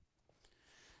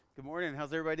Good morning.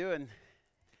 How's everybody doing?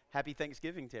 Happy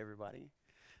Thanksgiving to everybody.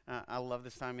 I love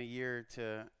this time of year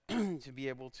to to be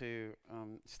able to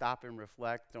stop and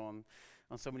reflect on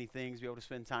so many things, be able to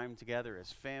spend time together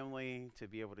as family, to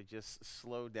be able to just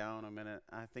slow down a minute.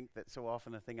 I think that so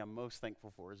often the thing I'm most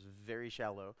thankful for is very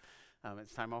shallow.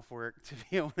 It's time off work to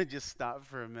be able to just stop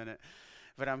for a minute.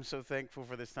 But I'm so thankful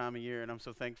for this time of year, and I'm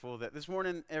so thankful that this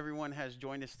morning everyone has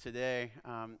joined us today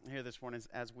here this morning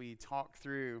as we talk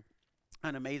through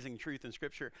an amazing truth in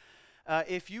Scripture.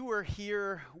 If you were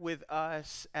here with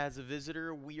us as a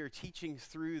visitor, we are teaching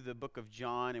through the book of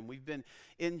John, and we've been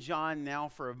in John now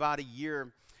for about a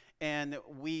year. And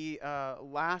we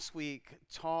last week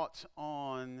taught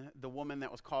on the woman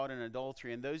that was caught in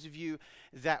adultery. And those of you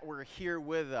that were here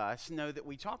with us know that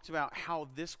we talked about how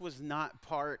this was not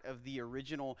part of the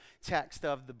original text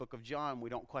of the book of John.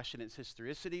 We don't question its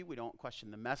historicity. We don't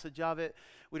question the message of it.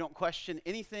 We don't question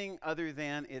anything other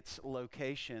than its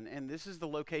location. And this is the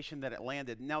location that it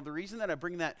landed. Now, the reason that I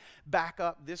bring that back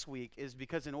up this week is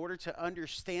because in order to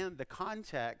understand the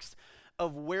context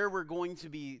of where we're going to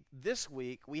be this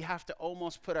week, we have to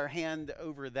almost put our hand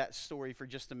over that story for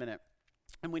just a minute.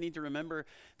 And we need to remember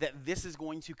that this is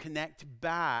going to connect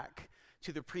back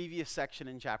to the previous section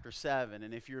in chapter 7.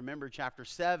 And if you remember chapter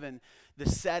 7, the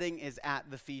setting is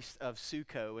at the Feast of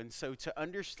Sukkot. And so to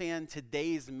understand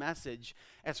today's message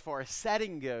as far as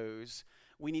setting goes,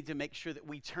 we need to make sure that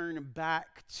we turn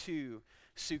back to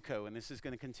Sukkot, and this is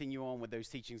going to continue on with those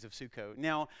teachings of Sukkot.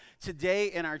 Now, today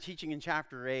in our teaching in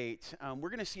chapter 8, we're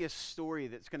going to see a story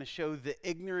that's going to show the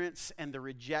ignorance and the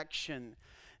rejection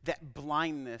that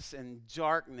blindness and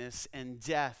darkness and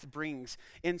death brings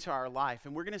into our life.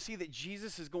 And we're going to see that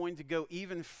Jesus is going to go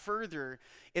even further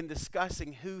in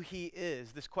discussing who he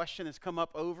is. This question has come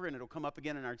up over, and it'll come up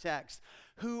again in our text.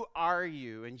 Who are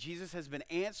you? And Jesus has been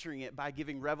answering it by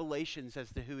giving revelations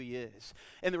as to who he is.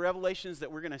 And the revelations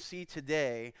that we're going to see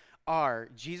today are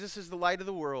Jesus is the light of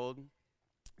the world.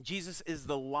 Jesus is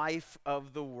the life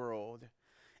of the world.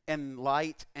 And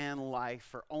light and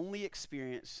life are only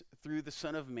experienced through the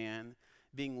Son of Man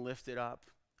being lifted up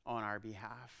on our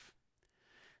behalf.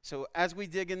 So as we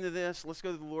dig into this, let's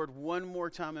go to the Lord one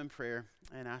more time in prayer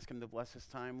and ask him to bless this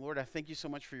time. Lord, I thank you so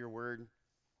much for your word.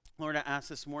 Lord, I ask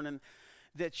this morning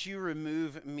that you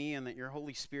remove me and that your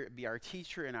Holy Spirit be our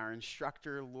teacher and our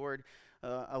instructor. Lord,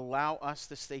 allow us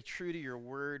to stay true to your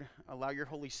word. Allow your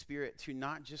Holy Spirit to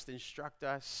not just instruct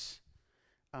us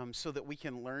so that we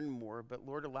can learn more, but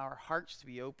Lord, allow our hearts to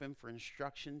be open for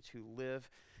instruction to live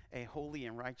a holy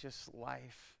and righteous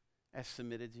life as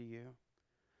submitted to you.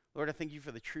 Lord, I thank you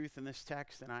for the truth in this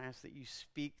text, and I ask that you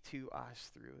speak to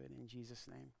us through it. In Jesus'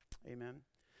 name, amen.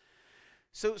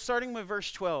 So starting with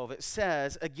verse 12, it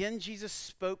says, "Again Jesus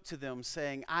spoke to them,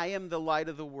 saying, I am the light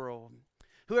of the world.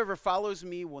 Whoever follows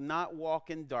me will not walk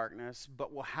in darkness,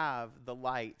 but will have the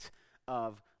light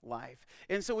of life."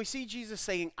 And so we see Jesus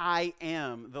saying, I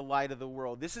am the light of the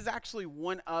world. This is actually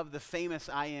one of the famous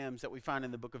I ams that we find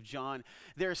in the book of John.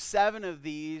 There are 7 of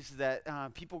these that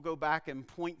people go back and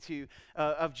point to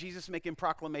of Jesus making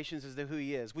proclamations as to who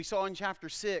he is. We saw in chapter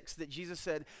 6 that Jesus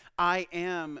said, I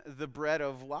am the bread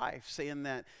of life, saying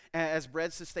that as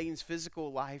bread sustains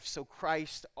physical life, so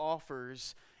Christ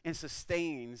offers and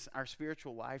sustains our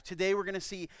spiritual life. Today we're going to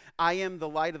see I am the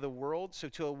light of the world. So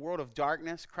to a world of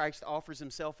darkness, Christ offers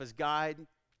himself as guide.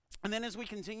 And then as we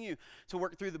continue to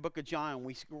work through the book of John,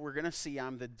 we're going to see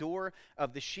I'm the door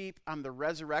of the sheep. I'm the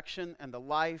resurrection and the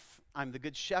life. I'm the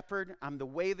good shepherd. I'm the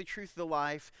way, the truth, the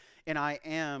life. And I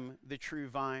am the true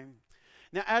vine.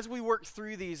 Now, as we work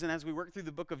through these and as we work through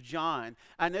the book of John,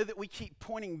 I know that we keep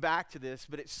pointing back to this,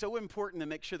 but it's so important to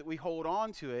make sure that we hold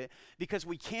on to it because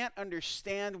we can't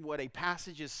understand what a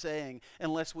passage is saying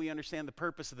unless we understand the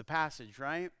purpose of the passage,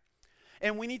 right?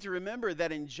 And we need to remember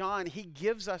that in John, he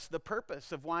gives us the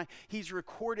purpose of why he's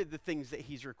recorded the things that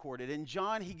he's recorded. In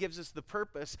John, he gives us the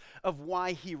purpose of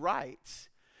why he writes.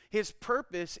 His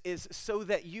purpose is so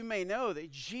that you may know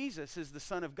that Jesus is the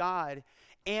Son of God,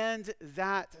 and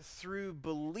that through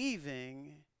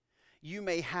believing you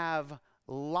may have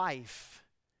life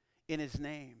in his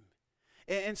name.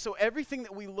 And so everything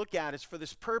that we look at is for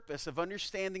this purpose of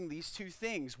understanding these two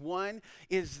things. One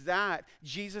is that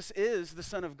Jesus is the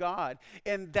Son of God,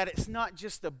 and that it's not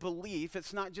just a belief,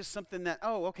 it's not just something that,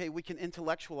 oh, okay, we can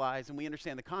intellectualize and we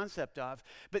understand the concept of,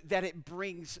 but that it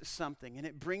brings something, and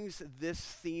it brings this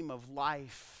theme of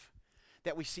life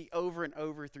that we see over and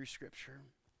over through Scripture.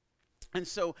 And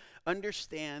so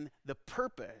understand the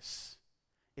purpose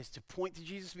is to point to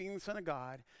Jesus being the Son of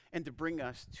God and to bring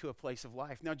us to a place of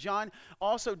life. Now, John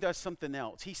also does something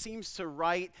else. He seems to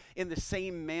write in the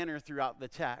same manner throughout the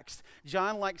text.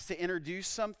 John likes to introduce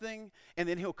something, and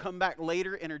then he'll come back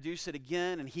later, introduce it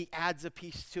again, and he adds a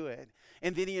piece to it.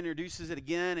 And then he introduces it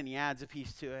again, and he adds a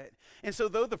piece to it. And so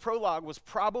though the prologue was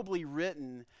probably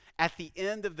written at the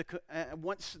end of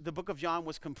once the book of John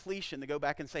was completion, to go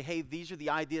back and say, hey, these are the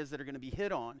ideas that are going to be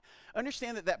hit on.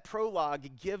 Understand that prologue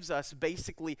gives us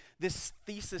basically this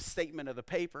thesis statement of the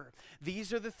paper.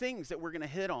 These are the things that we're going to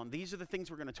hit on. These are the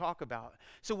things we're going to talk about.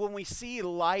 So when we see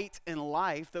light and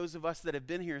life, those of us that have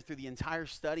been here through the entire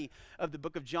study of the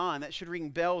book of John, that should ring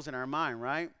bells in our mind,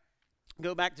 right?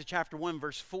 Go back to chapter 1,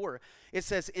 verse 4. It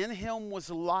says, in him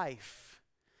was life,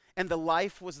 and the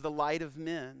life was the light of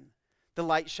men. The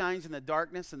light shines in the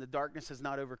darkness, and the darkness has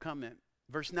not overcome it.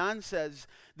 Verse 9 says,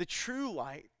 the true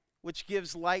light, which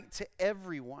gives light to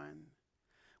everyone,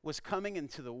 was coming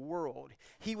into the world.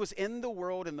 He was in the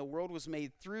world, and the world was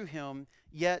made through him,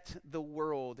 yet the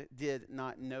world did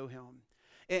not know him.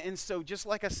 And so just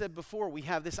like I said before, we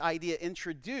have this idea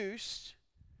introduced.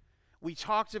 We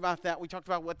talked about that. We talked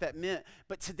about what that meant.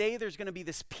 But today there's going to be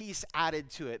this piece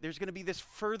added to it. There's going to be this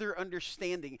further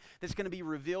understanding that's going to be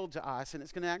revealed to us, and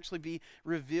it's going to actually be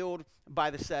revealed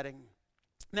by the setting.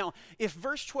 Now, if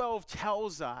verse 12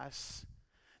 tells us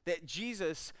that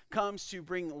Jesus comes to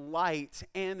bring light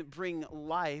and bring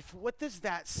life, what does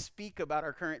that speak about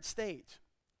our current state?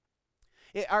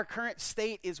 Our current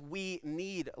state is we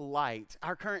need light.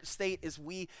 Our current state is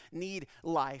we need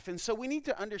life. And so we need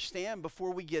to understand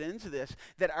before we get into this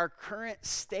that our current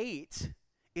state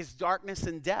is darkness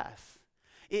and death.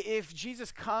 If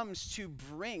Jesus comes to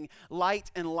bring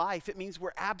light and life, it means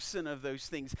we're absent of those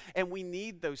things, and we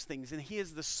need those things, and he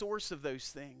is the source of those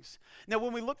things. Now,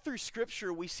 when we look through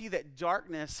Scripture, we see that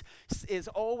darkness is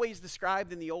always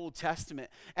described in the Old Testament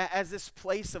as this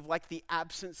place of like the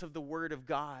absence of the Word of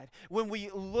God. When we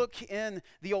look in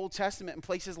the Old Testament in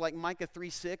places like Micah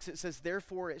 3:6, it says,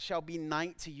 therefore it shall be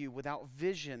night to you without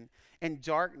vision and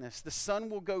darkness. The sun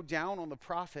will go down on the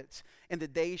prophets, and the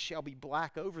day shall be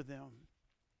black over them.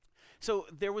 So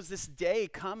there was this day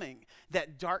coming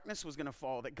that darkness was going to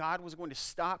fall, that God was going to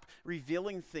stop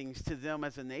revealing things to them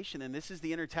as a nation. And this is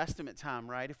the intertestament time,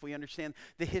 right? If we understand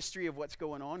the history of what's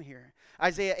going on here.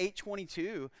 Isaiah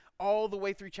 8:22, all the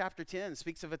way through chapter 10,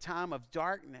 speaks of a time of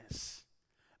darkness,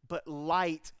 but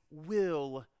light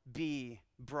will be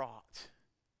brought.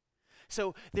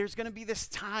 So there's going to be this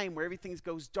time where everything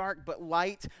goes dark, but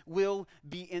light will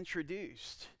be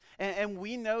introduced. And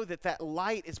we know that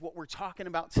light is what we're talking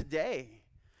about today.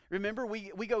 Remember, we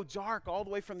go dark all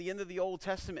the way from the end of the Old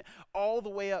Testament, all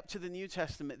the way up to the New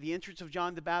Testament, the entrance of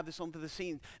John the Baptist onto the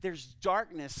scene. There's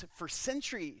darkness for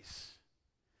centuries.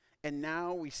 And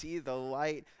now we see the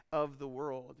light of the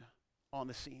world on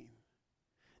the scene.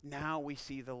 Now we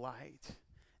see the light.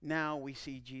 Now we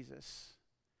see Jesus.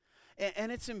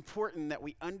 And it's important that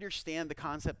we understand the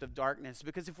concept of darkness,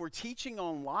 because if we're teaching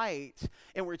on light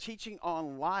and we're teaching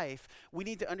on life, we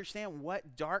need to understand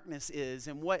what darkness is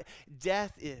and what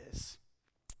death is.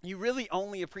 You really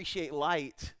only appreciate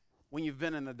light when you've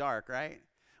been in the dark, right?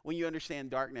 When you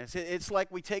understand darkness. It's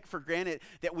like we take for granted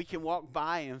that we can walk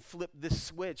by and flip this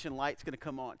switch and light's going to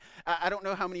come on. I don't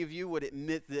know how many of you would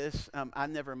admit this. I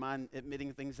never mind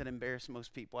admitting things that embarrass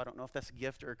most people. I don't know if that's a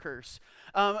gift or a curse.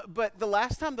 But the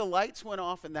last time the lights went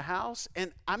off in the house,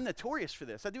 and I'm notorious for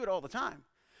this. I do it all the time.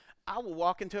 I will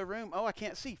walk into a room. Oh, I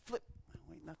can't see. Flip.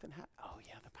 Wait, nothing happened. Oh,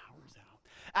 yeah, the power's out.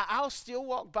 I'll still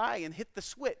walk by and hit the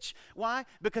switch. Why?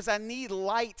 Because I need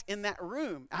light in that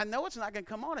room. I know it's not going to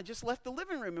come on. I just left the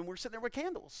living room and we're sitting there with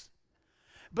candles.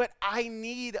 But I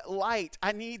need light.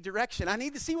 I need direction. I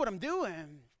need to see what I'm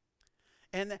doing.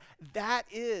 And that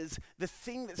is the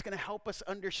thing that's going to help us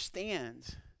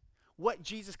understand what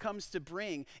Jesus comes to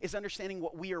bring, is understanding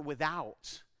what we are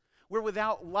without. We're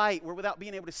without light. We're without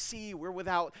being able to see. We're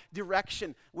without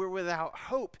direction. We're without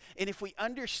hope. And if we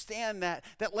understand that,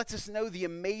 that lets us know the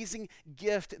amazing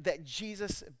gift that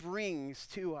Jesus brings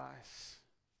to us.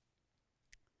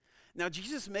 Now,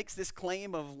 Jesus makes this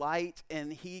claim of light,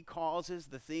 and he causes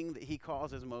the thing that he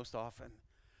causes most often,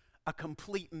 a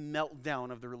complete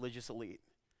meltdown of the religious elite.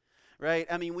 Right?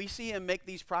 I mean, we see him make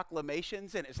these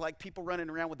proclamations, and it's like people running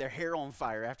around with their hair on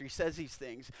fire after he says these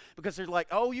things, because they're like,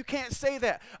 oh, you can't say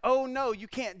that. Oh, no, you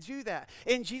can't do that.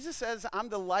 And Jesus says, I'm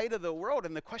the light of the world.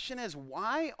 And the question is,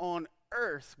 why on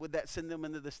earth would that send them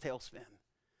into this tailspin?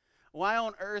 Why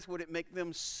on earth would it make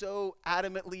them so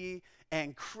adamantly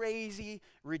and crazy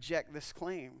reject this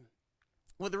claim?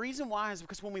 Well, the reason why is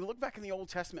because when we look back in the Old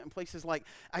Testament in places like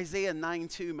Isaiah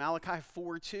 9:2, Malachi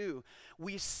 4:2,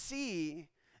 we see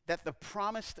that the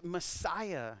promised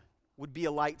Messiah would be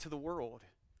a light to the world.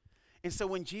 And so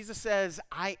when Jesus says,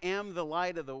 I am the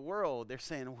light of the world, they're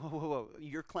saying, whoa, whoa, whoa,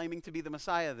 you're claiming to be the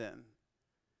Messiah then?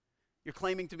 You're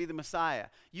claiming to be the Messiah.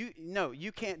 No,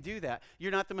 you can't do that.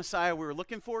 You're not the Messiah we were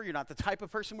looking for. You're not the type of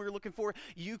person we were looking for.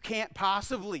 You can't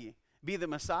possibly be the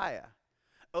Messiah.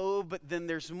 Oh, but then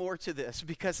there's more to this,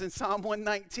 because in Psalm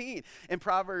 119 and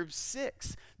Proverbs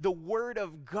 6, the word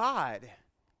of God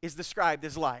is described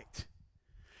as light.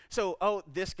 So,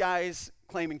 this guy's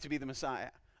claiming to be the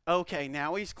Messiah. Okay,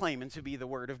 now he's claiming to be the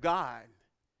word of God.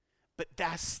 But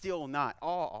that's still not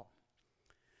all.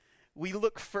 We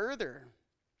look further.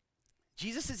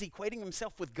 Jesus is equating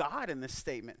himself with God in this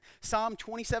statement. Psalm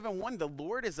 27:1, the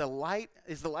Lord is the light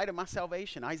of my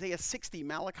salvation. Isaiah 60,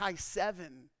 Malachi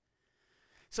 7.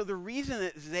 So the reason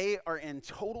that they are in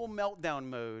total meltdown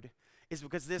mode is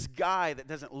because this guy that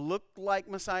doesn't look like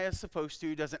Messiah is supposed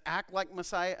to, doesn't act like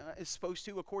Messiah is supposed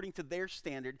to according to their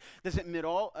standard, doesn't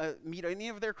meet any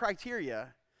of their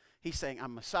criteria, he's saying,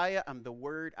 I'm Messiah, I'm the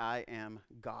Word, I am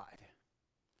God.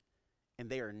 And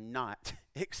they are not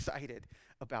excited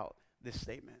about this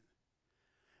statement.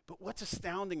 But what's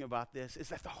astounding about this is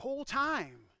that the whole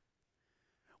time,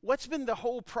 what's been the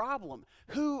whole problem?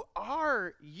 Who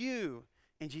are you?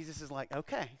 And Jesus is like,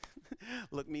 okay,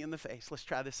 look me in the face. Let's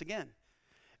try this again.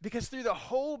 Because through the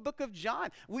whole book of John,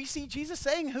 we see Jesus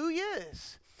saying who he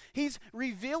is. He's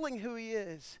revealing who he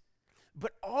is.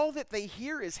 But all that they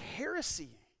hear is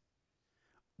heresy,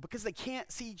 because they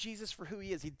can't see Jesus for who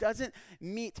he is. He doesn't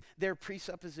meet their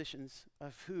presuppositions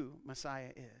of who Messiah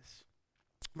is.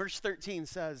 Verse 13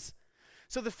 says,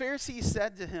 so the Pharisees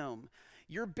said to him,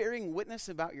 you're bearing witness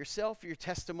about yourself, your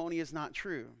testimony is not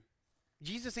true.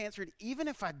 Jesus answered, even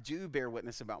if I do bear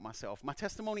witness about myself, my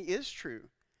testimony is true.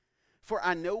 For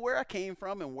I know where I came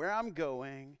from and where I'm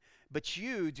going, but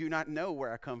you do not know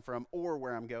where I come from or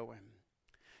where I'm going.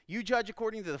 You judge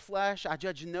according to the flesh, I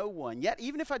judge no one. Yet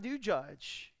even if I do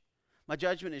judge, my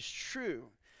judgment is true.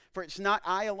 For it's not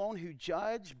I alone who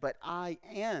judge, but I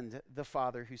and the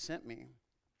Father who sent me.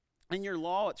 In your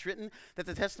law, it's written that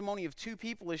the testimony of two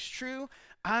people is true.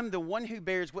 I'm the one who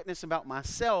bears witness about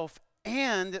myself,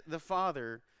 and the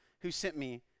Father who sent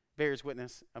me bears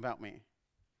witness about me.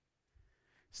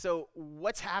 So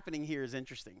what's happening here is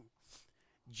interesting.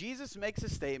 Jesus makes a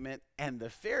statement, and the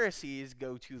Pharisees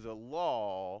go to the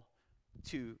law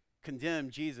to condemn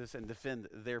Jesus and defend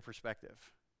their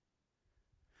perspective.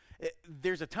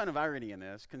 There's a ton of irony in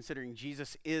this, considering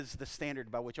Jesus is the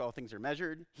standard by which all things are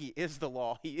measured. He is the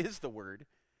law. He is the word.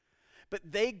 But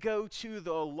they go to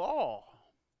the law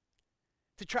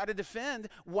to try to defend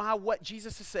why what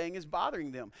Jesus is saying is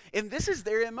bothering them. And this is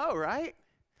their MO, right?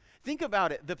 Think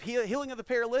about it. The healing of the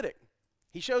paralytic.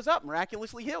 He shows up,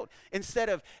 miraculously healed. Instead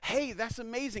of, hey, that's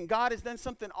amazing. God has done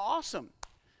something awesome.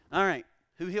 All right,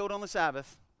 who healed on the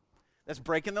Sabbath? That's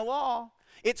breaking the law.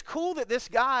 It's cool that this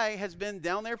guy has been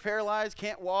down there paralyzed,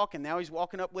 can't walk, and now he's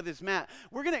walking up with his mat.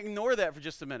 We're going to ignore that for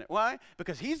just a minute. Why?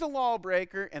 Because he's a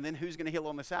lawbreaker, and then who's going to heal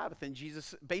on the Sabbath? And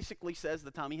Jesus basically says,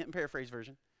 the Tommy Hinton paraphrase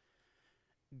version,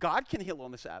 God can heal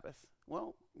on the Sabbath.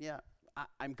 Well, yeah,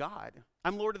 I'm God.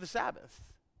 I'm Lord of the Sabbath.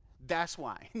 That's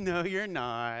why. No, you're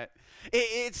not.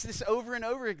 It's this over and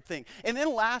over thing. And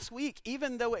then last week,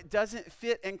 even though it doesn't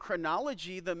fit in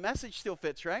chronology, the message still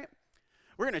fits, right?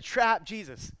 We're going to trap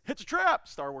Jesus. It's a trap,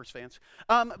 Star Wars fans.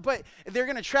 But they're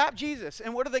going to trap Jesus.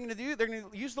 And what are they going to do? They're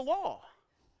going to use the law.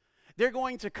 They're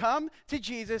going to come to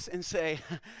Jesus and say,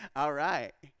 all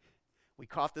right, we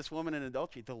caught this woman in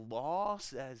adultery. The law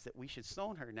says that we should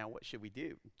stone her. Now what should we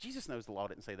do? Jesus knows the law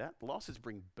didn't say that. The law says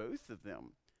bring both of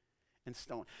them and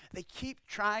stone. They keep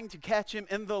trying to catch him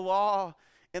in the law,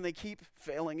 and they keep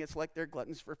failing. It's like they're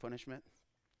gluttons for punishment.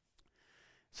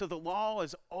 So the law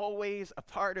is always a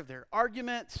part of their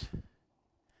argument,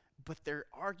 but they're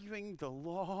arguing the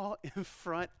law in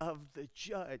front of the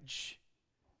judge.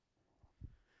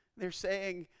 They're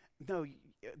saying, no,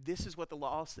 this is what the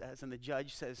law says, and the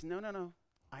judge says, no,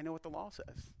 I know what the law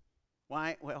says.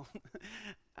 Why? Well,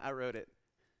 I wrote it.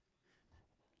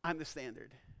 I'm the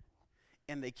standard.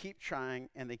 And they keep trying,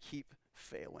 and they keep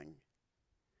failing.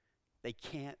 They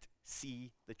can't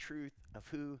see the truth of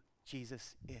who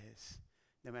Jesus is.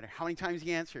 No matter how many times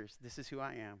he answers, this is who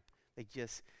I am, they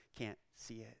just can't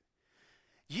see it.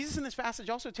 Jesus in this passage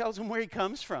also tells them where he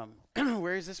comes from.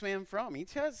 Where is this man from? He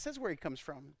says where he comes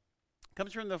from. He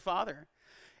comes from the Father.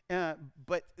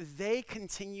 But they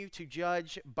continue to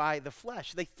judge by the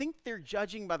flesh. They think they're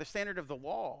judging by the standard of the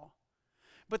law,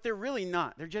 but they're really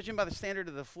not. They're judging by the standard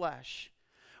of the flesh.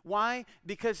 Why?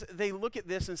 Because they look at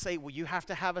this and say, well, you have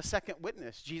to have a second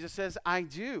witness. Jesus says, I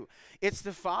do. It's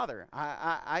the Father.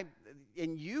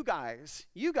 And you guys,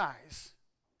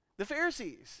 the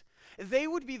Pharisees, they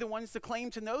would be the ones to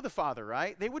claim to know the Father,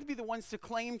 right? They would be the ones to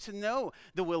claim to know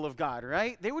the will of God,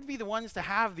 right? They would be the ones to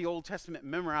have the Old Testament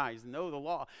memorized, know the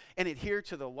law, and adhere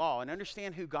to the law and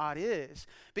understand who God is.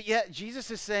 But yet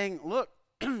Jesus is saying, look,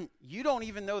 you don't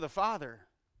even know the Father.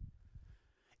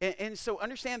 And so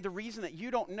understand the reason that you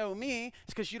don't know me is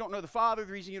because you don't know the Father.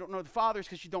 The reason you don't know the Father is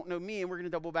because you don't know me, and we're going to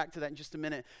double back to that in just a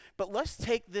minute. But let's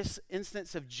take this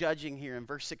instance of judging here in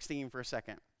verse 16 for a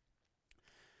second.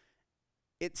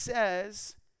 It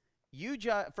says, you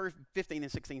judge, for 15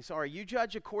 and 16, you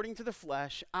judge according to the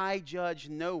flesh. I judge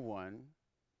no one.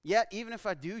 Yet even if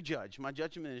I do judge, my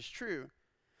judgment is true.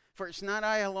 For it's not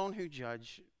I alone who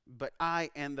judge, but I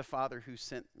and the Father who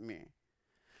sent me.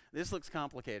 This looks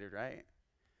complicated, right?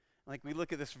 Like we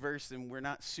look at this verse and we're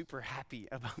not super happy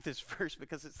about this verse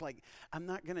because it's like, I'm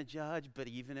not going to judge, but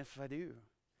even if I do.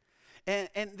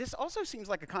 And this also seems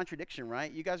like a contradiction,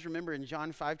 right? You guys remember in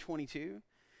John 5:22,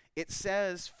 it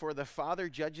says, for the Father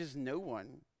judges no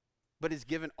one, but has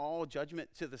given all judgment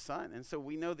to the Son. And so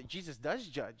we know that Jesus does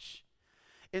judge.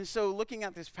 And so looking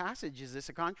at this passage, is this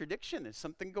a contradiction? Is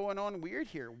something going on weird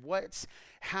here? What's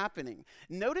happening?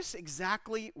 Notice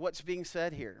exactly what's being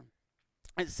said here.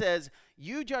 It says,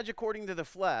 you judge according to the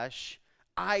flesh,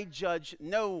 I judge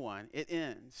no one. It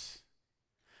ends.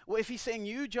 Well, if he's saying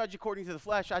you judge according to the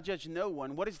flesh, I judge no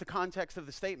one, what is the context of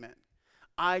the statement?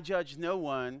 I judge no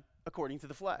one according to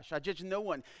the flesh. I judge no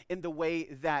one in the way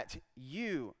that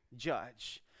you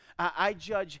judge. I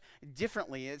judge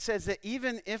differently. It says that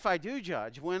even if I do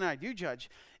judge, when I do judge,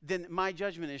 then my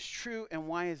judgment is true. And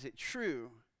why is it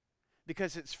true?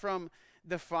 Because it's from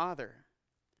the Father.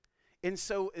 And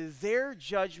so their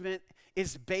judgment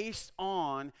is based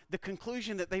on the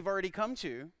conclusion that they've already come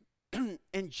to.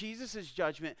 And Jesus'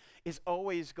 judgment is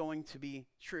always going to be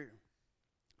true.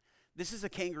 This is a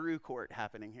kangaroo court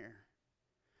happening here.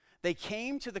 They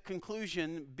came to the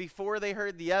conclusion before they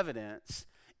heard the evidence,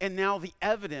 and now the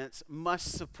evidence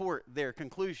must support their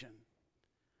conclusion.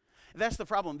 That's the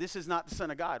problem. This is not the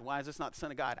Son of God. Why is this not the Son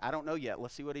of God? I don't know yet.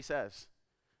 Let's see what he says.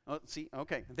 Oh, see,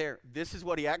 okay, there. This is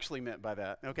what he actually meant by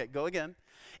that. Okay, go again.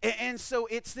 And so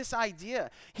it's this idea.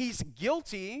 He's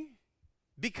guilty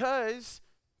because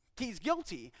he's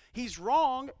guilty. He's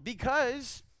wrong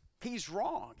because he's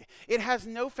wrong. It has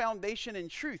no foundation in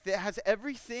truth. It has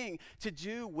everything to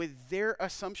do with their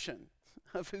assumption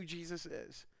of who Jesus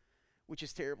is, which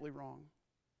is terribly wrong.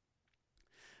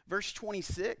 Verse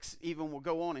 26 even will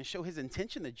go on and show his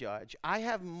intention to judge. I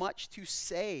have much to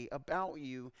say about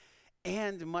you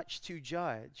and much to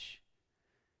judge.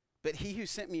 But he who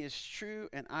sent me is true,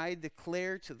 and I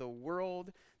declare to the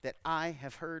world that I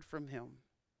have heard from him.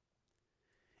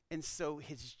 And so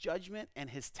his judgment and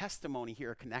his testimony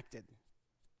here are connected.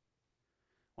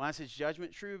 Why is his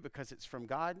judgment true? Because it's from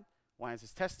God. Why is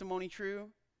his testimony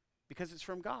true? Because it's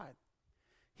from God.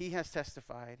 He has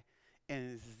testified,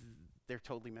 and they're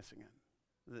totally missing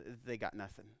it. They got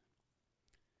nothing.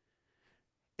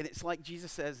 And it's like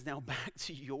Jesus says, now back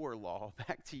to your law,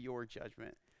 back to your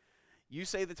judgment. You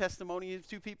say the testimony of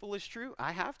two people is true.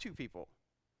 I have two people.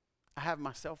 I have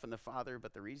myself and the Father,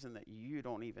 but the reason that you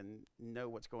don't even know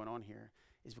what's going on here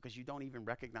is because you don't even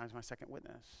recognize my second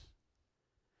witness.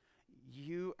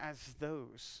 You, as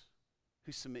those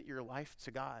who submit your life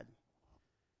to God,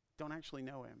 don't actually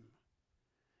know him.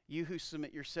 You who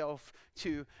submit yourself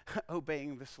to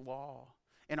obeying this law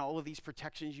and all of these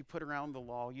protections you put around the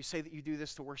law. You say that you do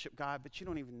this to worship God, but you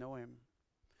don't even know him.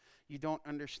 You don't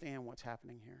understand what's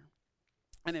happening here.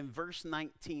 And in verse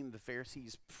 19, the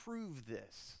Pharisees prove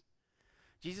this.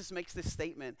 Jesus makes this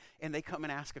statement, and they come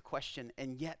and ask a question,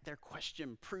 and yet their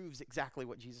question proves exactly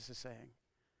what Jesus is saying.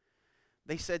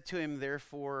 They said to him,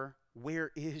 therefore,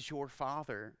 where is your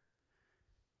Father?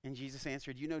 And Jesus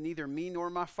answered, you know neither me nor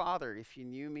my Father. If you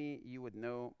knew me, you would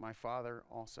know my Father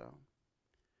also.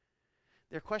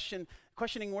 They're questioning,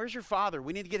 where's your Father?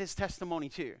 We need to get his testimony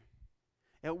too.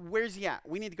 Where's he at?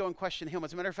 We need to go and question him.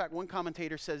 As a matter of fact, one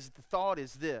commentator says the thought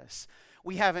is this.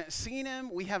 We haven't seen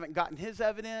him. We haven't gotten his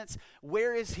evidence.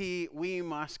 Where is he? We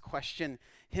must question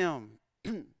him.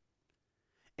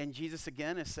 And Jesus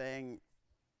again is saying,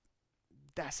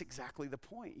 that's exactly the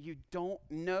point. You don't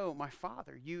know my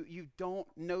Father. You don't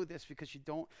know this because you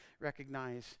don't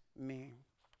recognize me.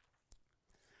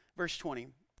 Verse 20.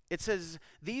 It says,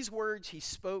 these words he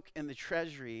spoke in the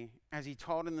treasury as he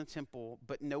taught in the temple,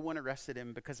 but no one arrested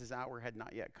him because his hour had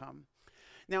not yet come.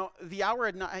 Now, the hour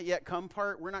had not yet come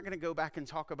part, we're not going to go back and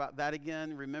talk about that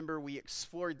again. Remember, we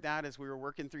explored that as we were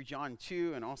working through John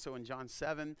 2 and also in John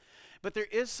 7. But there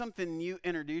is something new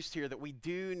introduced here that we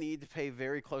do need to pay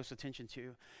very close attention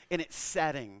to, and it's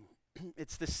setting.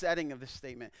 It's the setting of this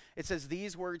statement. It says,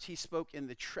 these words he spoke in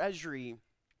the treasury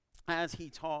as he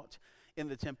taught in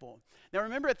the temple. Now,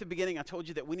 remember at the beginning, I told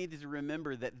you that we needed to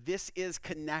remember that this is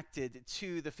connected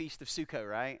to the Feast of Sukkot,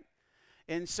 right?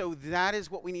 And so that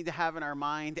is what we need to have in our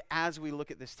mind as we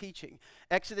look at this teaching.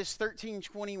 Exodus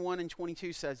 13:21 and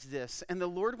 22 says this, and the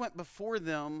Lord went before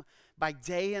them by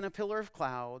day in a pillar of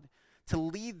cloud to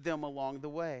lead them along the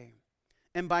way,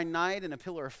 and by night in a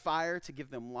pillar of fire to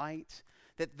give them light,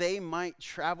 that they might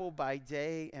travel by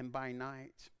day and by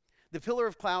night. The pillar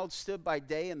of cloud stood by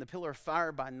day, and the pillar of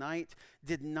fire by night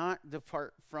did not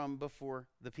depart from before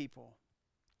the people.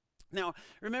 Now,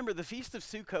 remember, the Feast of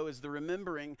Sukkot is the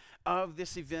remembering of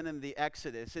this event in the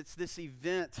Exodus. It's this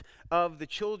event of the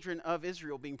children of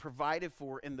Israel being provided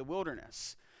for in the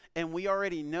wilderness. And we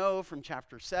already know from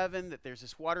chapter 7 that there's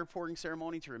this water pouring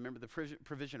ceremony to remember the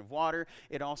provision of water.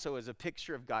 It also is a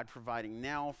picture of God providing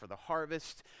now for the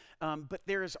harvest. But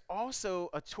there is also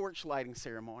a torch lighting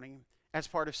ceremony as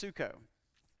part of Sukkot.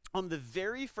 On the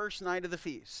very first night of the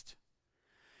feast,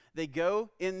 they go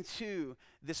into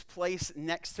this place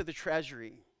next to the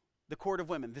treasury, the court of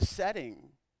women, the setting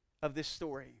of this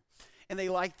story. And they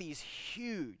light these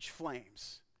huge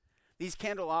flames. These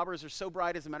candelabras are so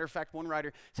bright, as a matter of fact, one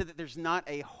writer said that there's not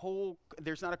a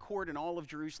court in all of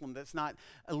Jerusalem that's not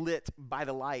lit by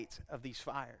the light of these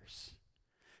fires.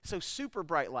 So super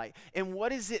bright light. And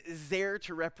what is it there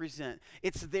to represent?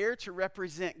 It's there to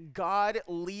represent God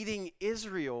leading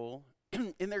Israel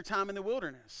in their time in the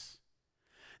wilderness.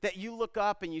 That you look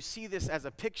up and you see this as a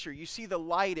picture. You see the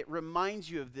light. It reminds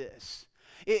you of this.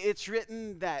 It's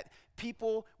written that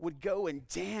people would go and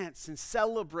dance and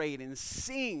celebrate and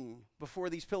sing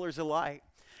before these pillars of light.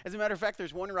 As a matter of fact,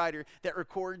 there's one writer that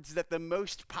records that the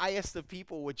most pious of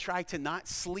people would try to not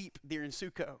sleep during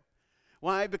Sukkot.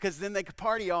 Why? Because then they could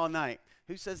party all night.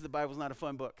 Who says the Bible's not a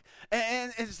fun book?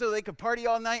 And so they could party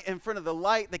all night in front of the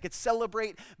light. They could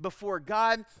celebrate before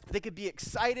God. They could be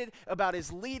excited about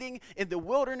his leading in the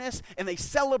wilderness, and they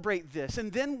celebrate this.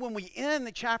 And then when we end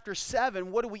the chapter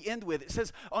 7, what do we end with? It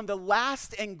says, on the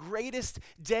last and greatest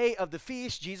day of the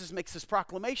feast, Jesus makes this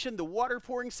proclamation, the water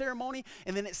pouring ceremony,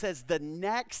 and then it says, the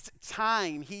next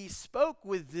time he spoke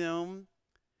with them.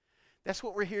 That's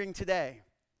what we're hearing today.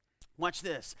 Watch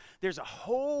this. There's a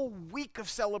whole week of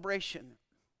celebration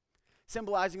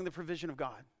symbolizing the provision of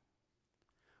God.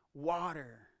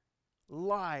 Water,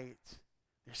 light.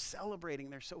 They're celebrating.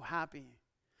 They're so happy.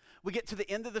 We get to the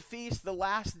end of the feast, the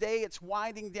last day. It's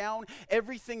winding down.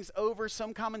 Everything's over.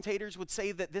 Some commentators would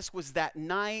say that this was that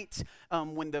night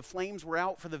when the flames were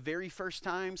out for the very first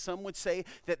time. Some would say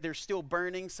that they're still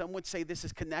burning. Some would say this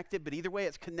is connected. But either way,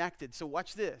 it's connected. So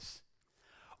watch this.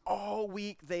 All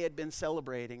week they had been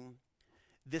celebrating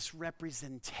this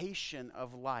representation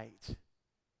of light.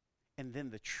 And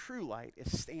then the true light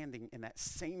is standing in that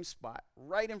same spot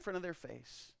right in front of their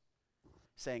face,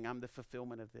 saying, I'm the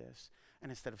fulfillment of this.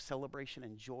 And instead of celebration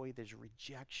and joy, there's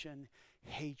rejection,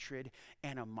 hatred,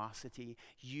 animosity.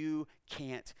 You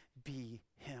can't be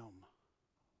him.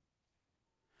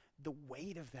 The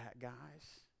weight of that,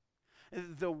 guys.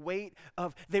 The weight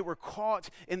of, they were caught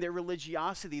in their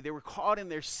religiosity. They were caught in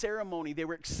their ceremony. They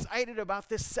were excited about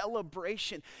this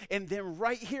celebration. And then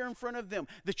right here in front of them,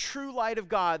 the true light of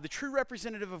God, the true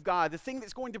representative of God, the thing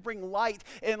that's going to bring light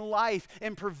and life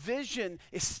and provision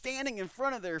is standing in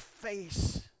front of their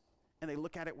face. And they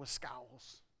look at it with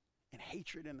scowls and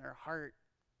hatred in their heart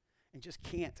and just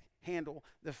can't handle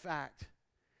the fact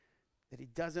that he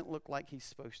doesn't look like he's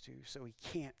supposed to, so he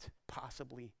can't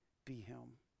possibly be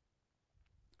him.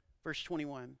 Verse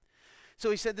 21.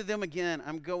 So he said to them again,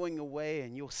 I'm going away,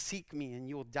 and you'll seek me, and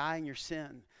you'll die in your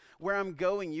sin. Where I'm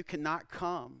going, you cannot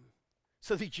come.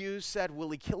 So the Jews said,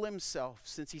 will he kill himself,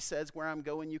 since he says, where I'm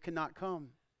going, you cannot come?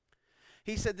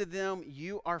 He said to them,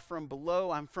 you are from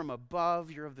below, I'm from above.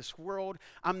 You're of this world,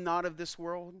 I'm not of this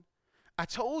world. I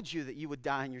told you that you would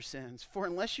die in your sins, for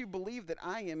unless you believe that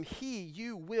I am he,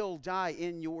 you will die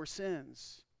in your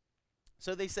sins.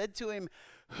 So they said to him,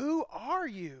 who are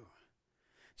you?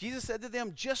 Jesus said to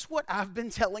them, just what I've been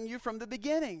telling you from the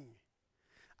beginning.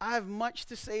 I have much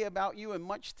to say about you and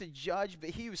much to judge,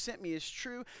 but he who sent me is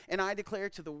true, and I declare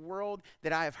to the world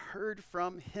that I have heard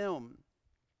from him.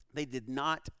 They did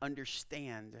not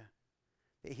understand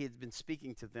that he had been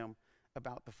speaking to them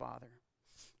about the Father.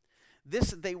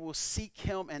 This, they will seek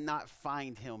him and not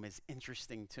find him, is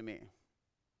interesting to me.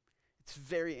 It's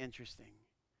very interesting.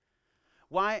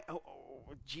 Why?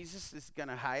 Jesus is going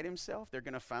to hide himself. They're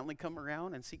going to finally come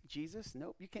around and seek Jesus.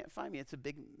 Nope, you can't find me. It's a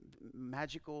big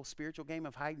magical spiritual game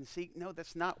of hide and seek. No,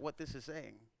 that's not what this is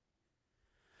saying.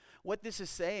 What this is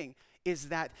saying is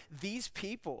that these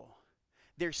people,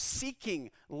 they're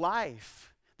seeking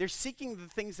life. They're seeking the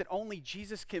things that only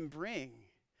Jesus can bring.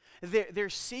 They're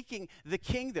seeking the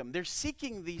kingdom. They're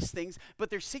seeking these things,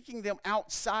 but they're seeking them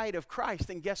outside of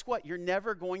Christ. And guess what? You're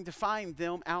never going to find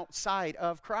them outside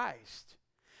of Christ.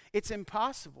 It's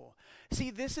impossible.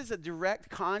 See, this is a direct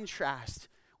contrast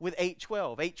with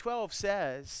 8:12. 8:12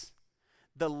 says,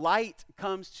 the light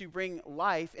comes to bring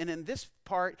life. And in this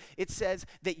part, it says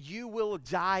that you will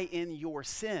die in your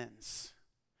sins.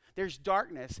 There's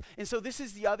darkness. And so this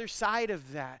is the other side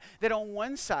of that. That on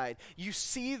one side, you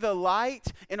see the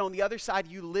light, and on the other side,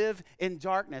 you live in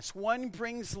darkness. One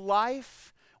brings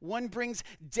life, one brings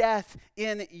death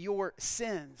in your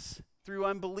sins through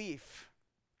unbelief.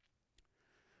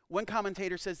 One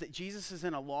commentator says that Jesus is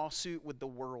in a lawsuit with the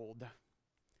world.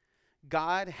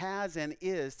 God has and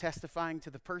is testifying to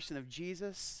the person of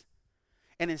Jesus.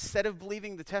 And instead of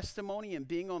believing the testimony and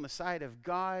being on the side of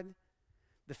God,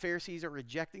 the Pharisees are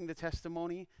rejecting the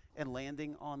testimony and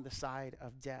landing on the side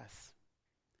of death.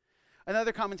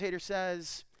 Another commentator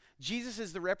says, Jesus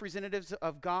is the representatives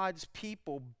of God's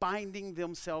people binding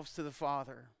themselves to the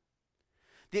Father.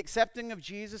 The accepting of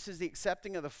Jesus is the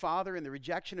accepting of the Father, and the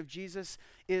rejection of Jesus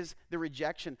is the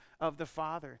rejection of the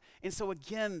Father. And so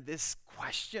again, this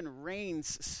question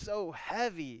reigns so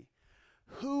heavy.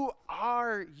 Who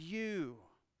are you?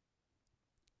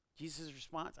 Jesus'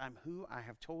 response, I'm who I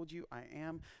have told you I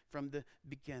am from the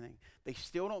beginning. They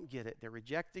still don't get it. They're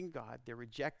rejecting God. They're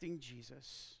rejecting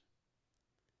Jesus.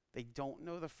 They don't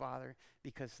know the Father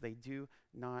because they do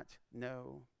not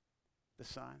know the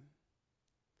Son.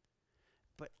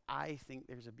 But I think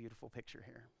there's a beautiful picture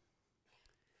here.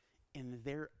 In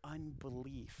their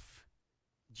unbelief,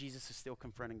 Jesus is still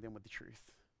confronting them with the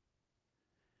truth.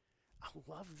 I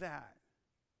love that.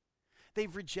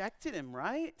 They've rejected him,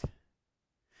 right?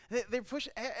 They're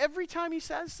pushing, every time he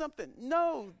says something,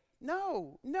 no.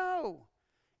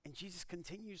 And Jesus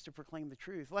continues to proclaim the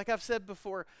truth. Like I've said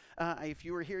before, if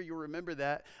you were here, you'll remember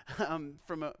that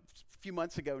from a few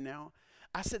months ago now.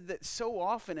 I said that so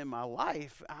often in my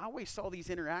life, I always saw these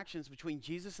interactions between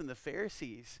Jesus and the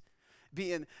Pharisees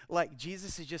being like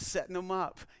Jesus is just setting them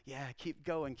up. Yeah, keep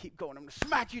going. I'm going to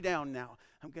smack you down now.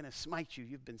 I'm going to smite you.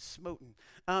 You've been smoten.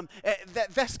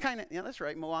 That's kind of, yeah, that's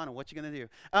right, Moana, what you going to do?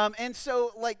 And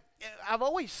so, like, I've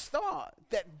always thought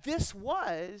that this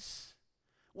was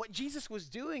what Jesus was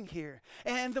doing here.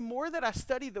 And the more that I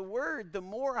study the Word, the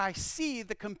more I see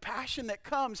the compassion that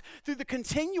comes through the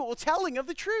continual telling of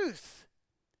the truth.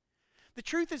 The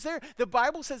truth is there. The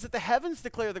Bible says that the heavens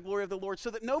declare the glory of the Lord, so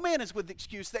that no man is with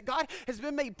excuse, that God has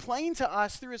been made plain to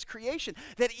us through his creation,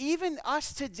 that even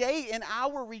us today in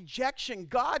our rejection,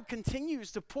 God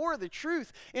continues to pour the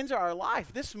truth into our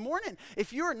life. This morning,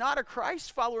 if you are not a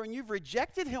Christ follower and you've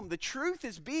rejected him, the truth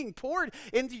is being poured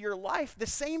into your life. The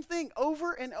same thing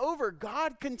over and over.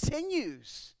 God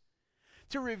continues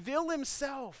to reveal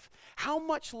himself. How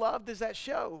much love does that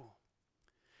show?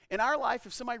 In our life,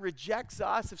 if somebody rejects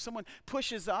us, if someone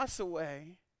pushes us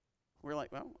away, we're like,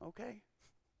 well, okay,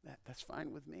 that's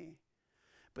fine with me.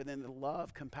 But then the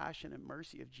love, compassion, and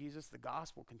mercy of Jesus, the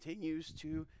gospel, continues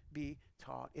to be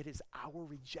taught. It is our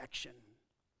rejection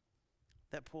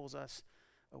that pulls us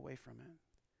away from it.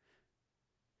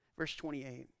 Verse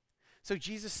 28. So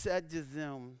Jesus said to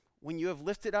them, when you have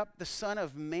lifted up the Son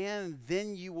of Man,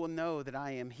 then you will know that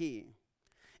I am he,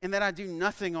 and that I do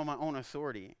nothing on my own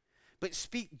authority, but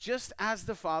speak just as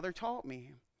the Father taught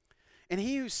me. And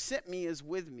he who sent me is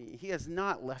with me. He has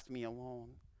not left me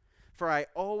alone. For I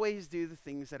always do the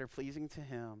things that are pleasing to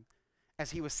him.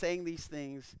 As he was saying these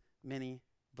things, many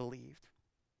believed.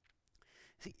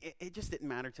 See, it just didn't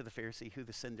matter to the Pharisee who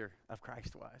the sender of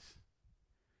Christ was.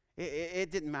 It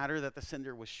didn't matter that the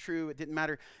sender was true. It didn't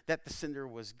matter that the sender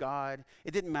was God.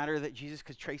 It didn't matter that Jesus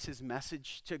could trace his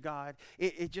message to God.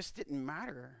 It just didn't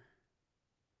matter.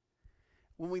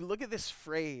 When we look at this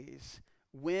phrase,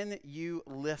 when you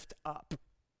lift up,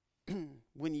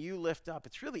 when you lift up,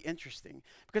 it's really interesting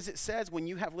because it says, when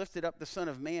you have lifted up the Son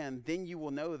of Man, then you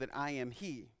will know that I am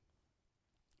he.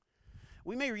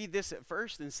 We may read this at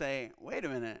first and say, wait a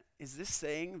minute, is this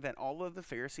saying that all of the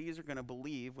Pharisees are going to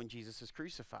believe when Jesus is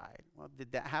crucified? Well,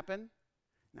 did that happen?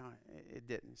 No, it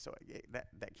didn't. So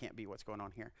that can't be what's going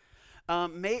on here. I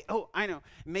know.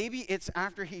 Maybe it's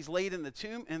after he's laid in the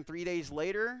tomb and 3 days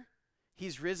later,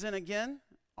 he's risen again.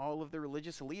 All of the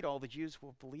religious elite, all the Jews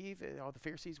will believe, all the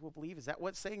Pharisees will believe. Is that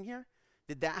what's saying here?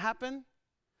 Did that happen?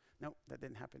 No, that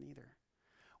didn't happen either.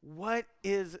 What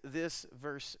is this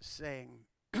verse saying?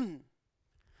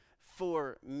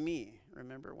 For me,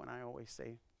 remember when I always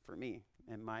say for me,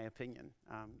 in my opinion,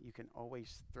 you can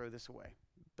always throw this away,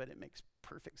 but it makes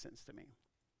perfect sense to me.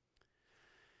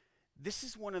 This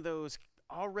is one of those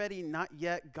already not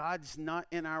yet, God's not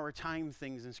in our time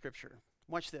things in Scripture.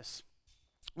 Watch this.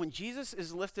 When Jesus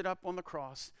is lifted up on the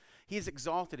cross, he is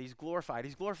exalted, he's glorified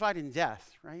in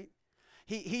death, right?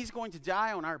 He's going to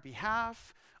die on our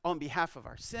behalf, on behalf of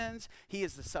our sins. He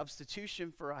is the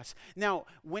substitution for us. Now,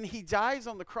 when he dies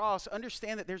on the cross,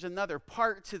 understand that there's another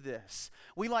part to this.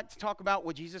 We like to talk about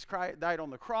what Jesus Christ died on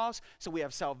the cross, so we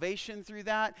have salvation through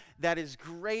that. That is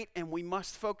great, and we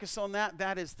must focus on that.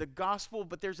 That is the gospel,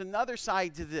 but there's another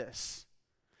side to this.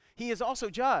 He is also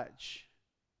judge.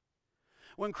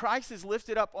 When Christ is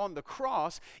lifted up on the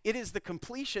cross, it is the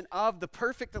completion of the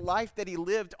perfect life that he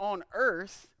lived on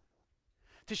earth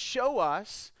to show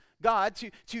us God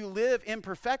to live in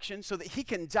perfection so that he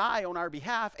can die on our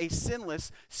behalf, a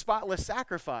sinless, spotless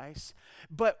sacrifice.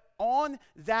 But on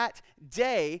that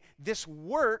day, this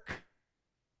work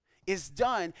is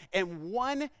done, and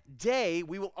one day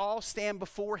we will all stand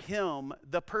before him,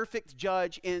 the perfect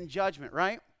judge in judgment,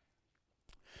 right?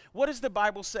 What does the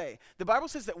Bible say? The Bible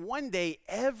says that one day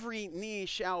every knee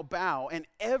shall bow and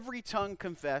every tongue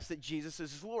confess that Jesus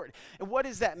is Lord. And what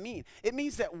does that mean? It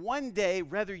means that one day,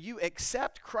 whether you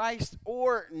accept Christ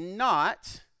or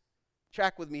not,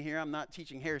 track with me here, I'm not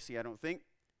teaching heresy, I don't think,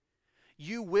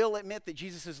 you will admit that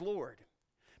Jesus is Lord.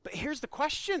 But here's the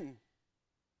question.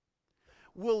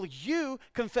 Will you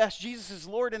confess Jesus is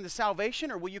Lord in the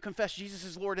salvation, or will you confess Jesus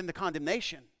is Lord in the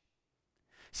condemnation?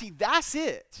 See, that's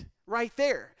it right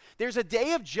there. There's a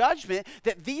day of judgment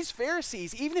that these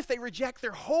Pharisees, even if they reject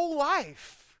their whole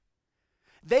life,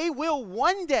 they will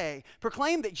one day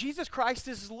proclaim that Jesus Christ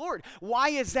is Lord. Why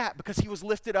is that? Because he was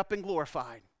lifted up and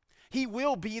glorified. He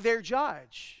will be their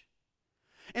judge.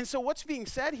 And so what's being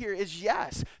said here is,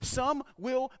 yes, some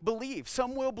will believe.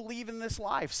 Some will believe in this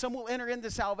life. Some will enter into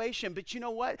salvation. But you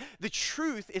know what? The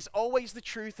truth is always the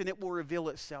truth, and it will reveal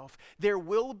itself. There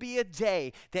will be a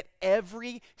day that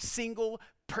every single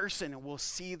person will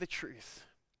see the truth.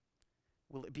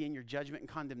 Will it be in your judgment and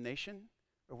condemnation,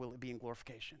 or will it be in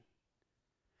glorification?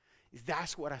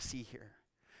 That's what I see here.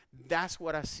 That's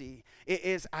what I see. It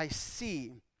is, I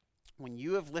see, when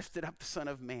you have lifted up the Son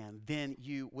of Man, then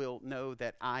you will know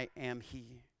that I am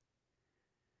he.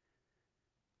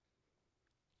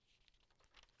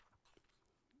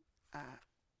 I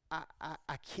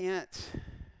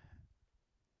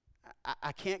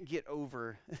can't get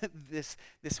over this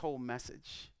whole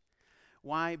message.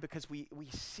 Why? Because we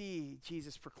see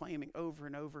Jesus proclaiming over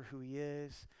and over who he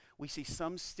is. We see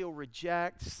some still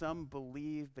reject, some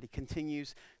believe, but he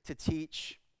continues to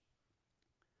teach.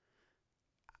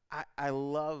 I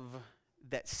love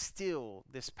that still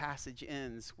this passage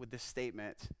ends with this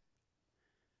statement,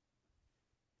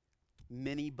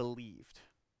 many believed.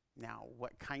 Now,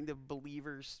 what kind of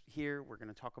believers here? We're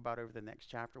going to talk about over the next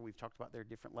chapter. We've talked about their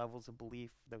different levels of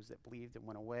belief, those that believed and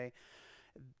went away.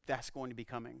 That's going to be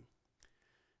coming.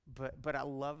 But I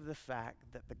love the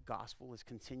fact that the gospel is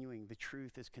continuing, the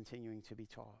truth is continuing to be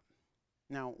taught.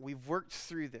 Now, we've worked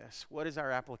through this. What is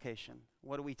our application?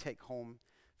 What do we take home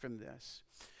from this?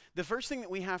 The first thing that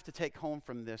we have to take home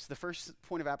from this, the first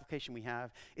point of application we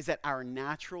have, is that our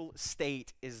natural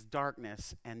state is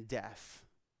darkness and death.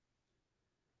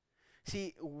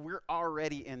 See, we're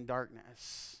already in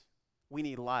darkness. We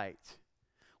need light.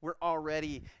 We're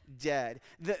already dead.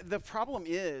 The problem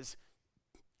is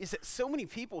that so many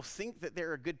people think that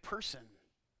they're a good person.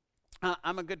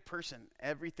 I'm a good person.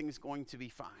 Everything's going to be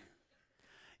fine.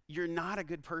 You're not a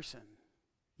good person.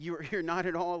 You're not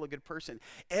at all a good person.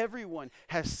 Everyone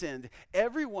has sinned.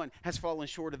 Everyone has fallen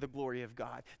short of the glory of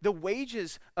God. The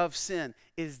wages of sin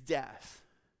is death.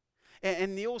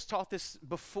 And Neil's taught this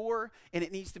before, and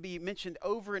it needs to be mentioned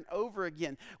over and over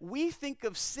again. We think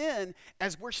of sin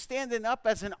as we're standing up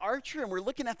as an archer, and we're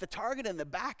looking at the target in the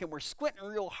back, and we're squinting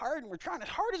real hard, and we're trying as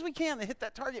hard as we can to hit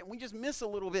that target, and we just miss a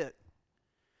little bit.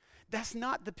 That's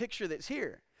not the picture that's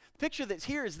here. The picture that's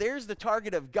here is there's the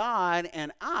target of God,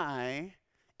 and I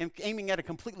am aiming at a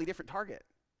completely different target.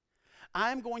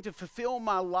 I'm going to fulfill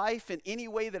my life in any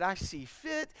way that I see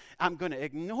fit. I'm going to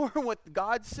ignore what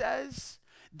God says.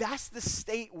 That's the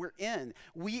state we're in.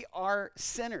 We are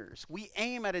sinners. We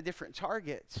aim at a different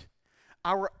target.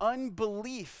 Our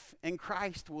unbelief in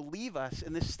Christ will leave us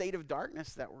in this state of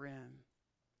darkness that we're in.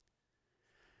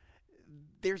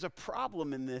 There's a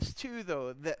problem in this too,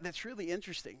 though, that's really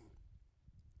interesting.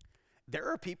 There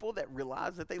are people that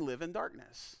realize that they live in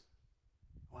darkness.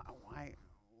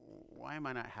 Why am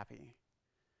I not happy?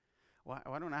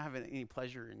 Why don't I have any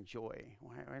pleasure and joy?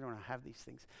 Why don't I have these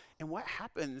things? And what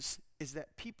happens is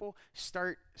that people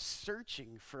start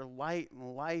searching for light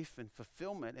and life and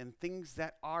fulfillment in things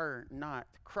that are not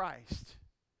Christ.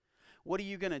 What are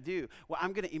you going to do? Well,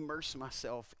 I'm going to immerse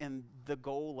myself in the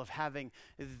goal of having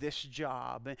this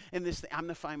job and this thing. I'm going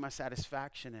to find my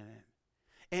satisfaction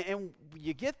in it. And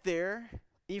you get there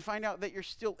and you find out that you're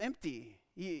still empty.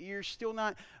 You're still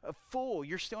not full.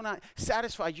 You're still not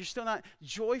satisfied. You're still not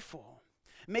joyful.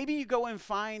 Maybe you go and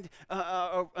find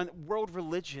a world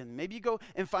religion. Maybe you go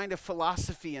and find a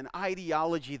philosophy, an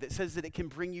ideology that says that it can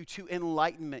bring you to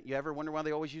enlightenment. You ever wonder why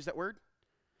they always use that word?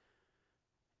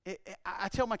 I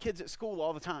tell my kids at school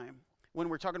all the time, when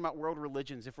we're talking about world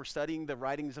religions, if we're studying the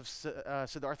writings of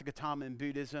Siddhartha Gautama in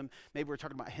Buddhism, maybe we're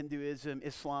talking about Hinduism,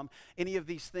 Islam, any of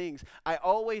these things, I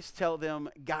always tell them,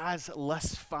 guys,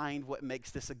 let's find what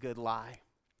makes this a good lie.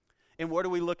 And what are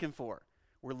we looking for?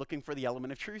 We're looking for the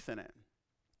element of truth in it.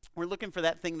 We're looking for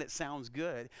that thing that sounds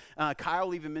good.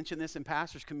 Kyle even mentioned this in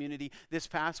Pastor's Community this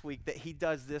past week, that he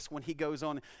does this when he goes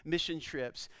on mission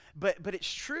trips. But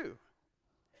it's true.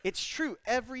 It's true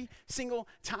every single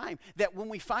time that when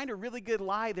we find a really good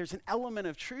lie, there's an element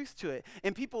of truth to it.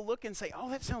 And people look and say,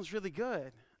 oh, that sounds really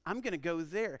good. I'm going to go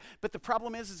there. But the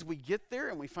problem is we get there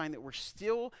and we find that we're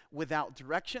still without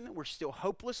direction. We're still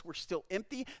hopeless. We're still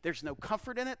empty. There's no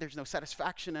comfort in it. There's no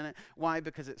satisfaction in it. Why?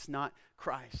 Because it's not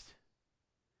Christ.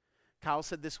 Kyle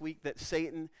said this week that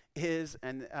Satan is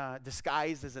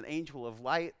disguised as an angel of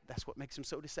light. That's what makes him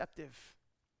so deceptive.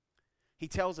 He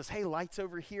tells us, hey, light's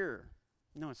over here.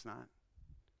 No, it's not.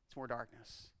 It's more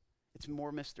darkness. It's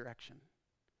more misdirection.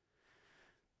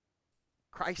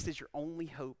 Christ is your only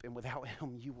hope, and without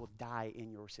him, you will die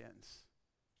in your sins.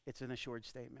 It's an assured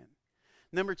statement.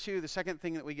 Number two, the second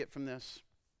thing that we get from this,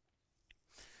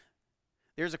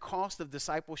 there's a cost of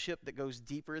discipleship that goes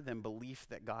deeper than belief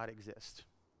that God exists.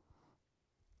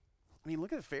 I mean,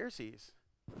 look at the Pharisees.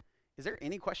 Is there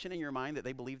any question in your mind that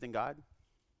they believed in God?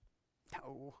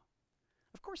 No.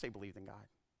 Of course they believed in God.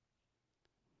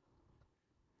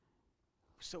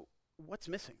 So what's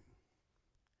missing?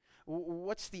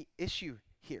 What's the issue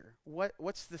here?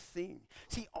 What's the thing?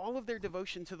 See, all of their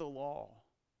devotion to the law,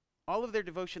 all of their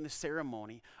devotion to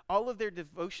ceremony, all of their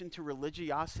devotion to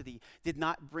religiosity did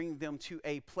not bring them to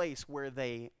a place where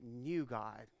they knew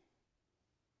God.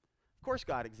 Of course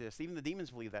God exists. Even the demons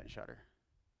believe that and shudder.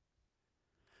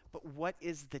 But what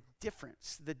is the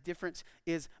difference? The difference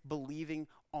is believing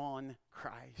on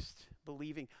Christ,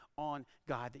 believing on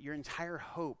God, that your entire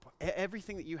hope,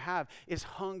 everything that you have is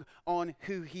hung on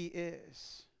who he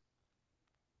is.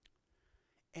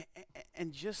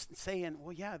 And just saying,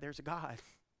 well, yeah, there's a God.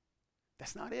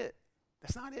 That's not it.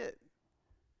 That's not it.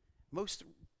 Most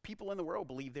people in the world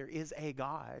believe there is a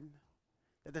God.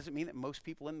 That doesn't mean that most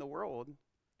people in the world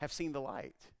have seen the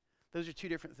light. Those are two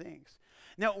different things.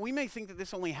 Now, we may think that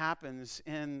this only happens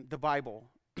in the Bible,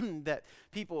 that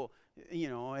people,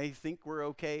 they think we're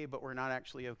okay, but we're not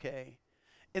actually okay.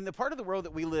 In the part of the world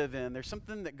that we live in, there's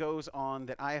something that goes on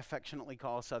that I affectionately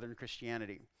call Southern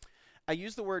Christianity. I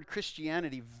use the word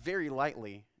Christianity very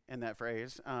lightly in that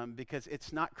phrase because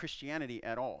it's not Christianity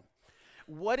at all.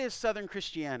 What is Southern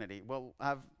Christianity? Well,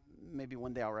 maybe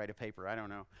one day I'll write a paper. I don't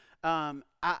know.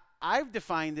 I've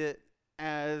defined it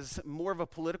as more of a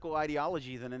political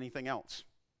ideology than anything else.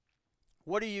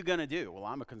 What are you going to do? Well,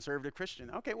 I'm a conservative Christian.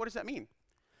 Okay, what does that mean?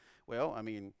 Well, I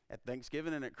mean, at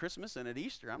Thanksgiving and at Christmas and at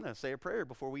Easter, I'm going to say a prayer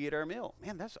before we eat our meal.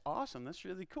 Man, that's awesome. That's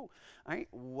really cool. All right,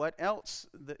 what else?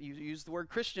 You use the word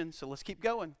Christian, so let's keep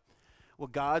going. Well,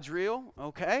 God's real.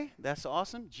 Okay, that's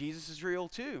awesome. Jesus is real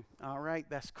too. All right,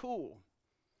 that's cool.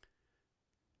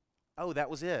 Oh,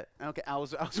 that was it. Okay, I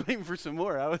was waiting for some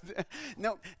more.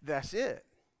 No, that's it.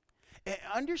 And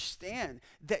understand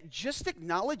that just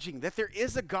acknowledging that there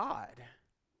is a God,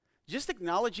 just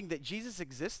acknowledging that Jesus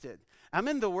existed. I'm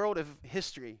in the world of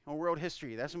history, or world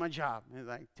history. That's my job.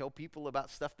 I tell people about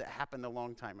stuff that happened a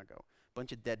long time ago.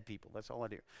 Bunch of dead people. That's all I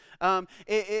do.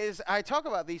 I talk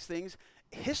about these things.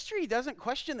 History doesn't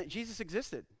question that Jesus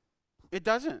existed. It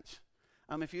doesn't.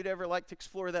 If you'd ever like to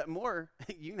explore that more,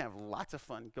 you can have lots of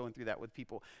fun going through that with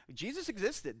people. Jesus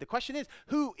existed. The question is,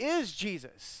 who is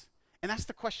Jesus? And that's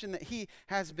the question that he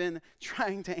has been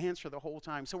trying to answer the whole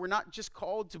time. So we're not just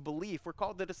called to belief, we're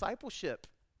called to discipleship.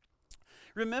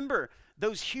 Remember,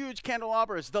 those huge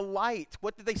candelabras, the light,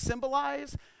 what did they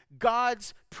symbolize?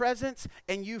 God's presence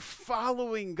and you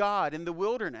following God in the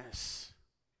wilderness.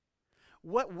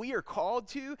 What we are called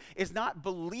to is not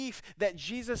belief that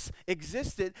Jesus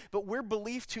existed, but we're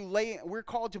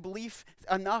called to believe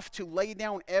enough to lay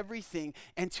down everything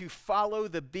and to follow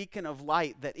the beacon of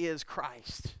light that is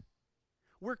Christ.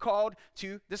 We're called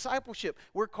to discipleship.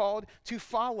 We're called to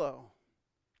follow.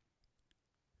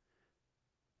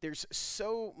 There's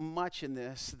so much in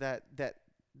this that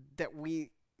we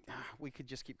could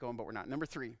just keep going, but we're not. Number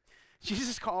 3,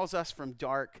 Jesus calls us from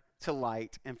dark to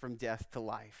light and from death to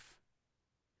life.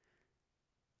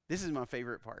 This is my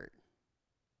favorite part.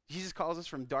 Jesus calls us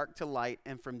from dark to light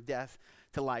and from death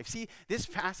to life. See, this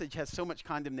passage has so much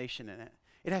condemnation in it.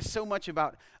 It has so much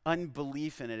about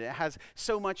unbelief in it. It has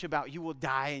so much about you will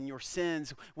die in your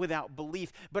sins without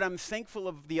belief. But I'm thankful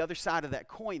of the other side of that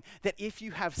coin, that if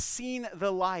you have seen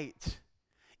the light,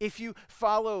 if you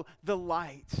follow the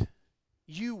light,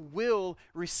 you will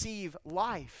receive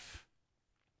life.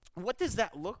 What does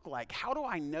that look like? How do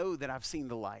I know that I've seen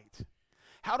the light?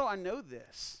 How do I know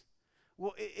this?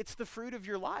 Well, it's the fruit of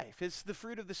your life. It's the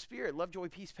fruit of the Spirit. Love, joy,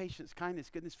 peace, patience, kindness,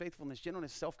 goodness, faithfulness,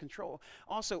 gentleness, self-control.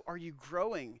 Also, are you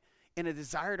growing in a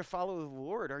desire to follow the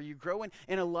Lord? Are you growing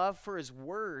in a love for His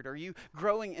Word? Are you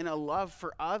growing in a love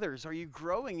for others? Are you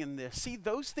growing in this? See,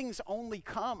 those things only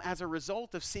come as a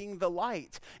result of seeing the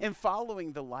light and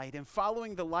following the light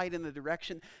in the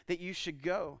direction that you should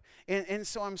go. And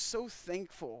so I'm so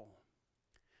thankful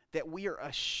that we are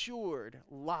assured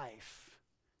life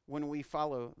when we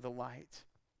follow the light.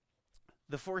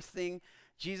 The 4th thing,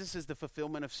 Jesus is the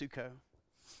fulfillment of Sukkot.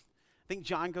 I think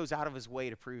John goes out of his way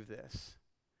to prove this.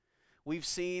 We've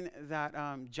seen that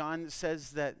John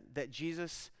says that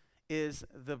Jesus is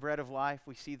the bread of life.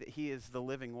 We see that He is the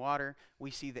living water.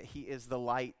 We see that He is the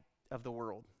light of the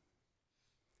world.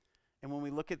 And when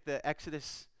we look at the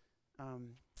Exodus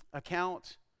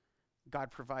account,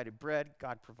 God provided bread,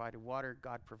 God provided water,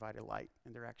 God provided light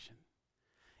and direction.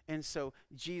 And so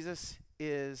Jesus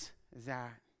is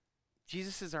that.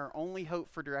 Jesus is our only hope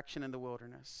for direction in the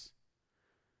wilderness.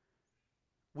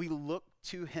 We look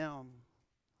to Him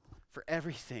for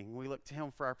everything. We look to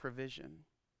Him for our provision.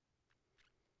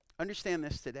 Understand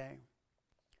this today.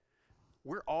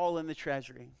 We're all in the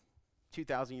treasury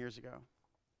 2,000 years ago.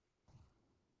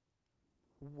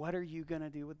 What are you going to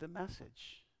do with the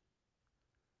message?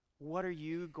 What are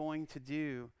you going to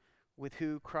do with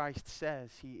who Christ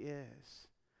says He is?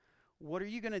 What are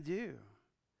you going to do?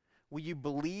 Will you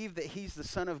believe that He's the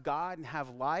Son of God and have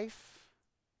life?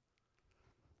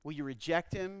 Will you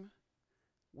reject Him?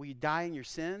 Will you die in your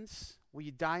sins? Will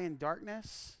you die in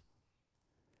darkness?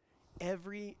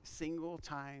 Every single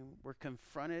time we're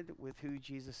confronted with who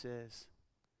Jesus is,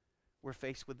 we're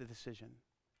faced with the decision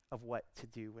of what to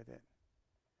do with it.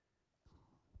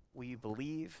 Will you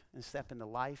believe and step into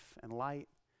life and light?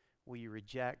 Will you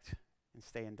reject and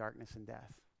stay in darkness and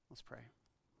death? Let's pray.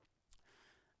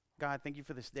 God, thank you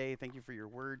for this day. Thank you for your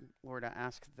word. Lord, I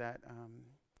ask that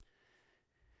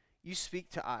you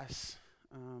speak to us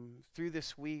through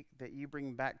this week, that you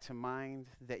bring back to mind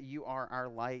that you are our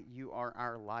light, you are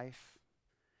our life.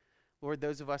 Lord,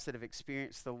 those of us that have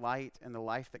experienced the light and the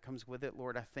life that comes with it,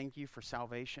 Lord, I thank you for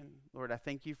salvation. Lord, I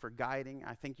thank you for guiding.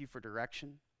 I thank you for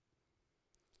direction.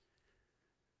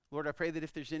 Lord, I pray that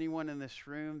if there's anyone in this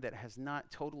room that has not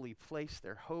totally placed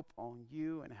their hope on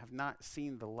you and have not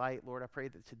seen the light, Lord, I pray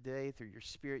that today, through your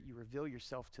Spirit, you reveal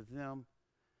yourself to them,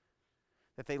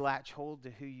 that they latch hold to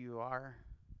who you are,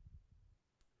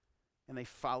 and they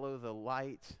follow the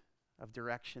light of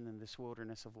direction in this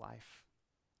wilderness of life.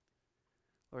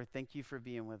 Lord, thank you for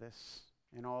being with us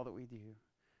in all that we do.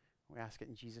 We ask it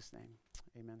in Jesus' name.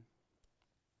 Amen.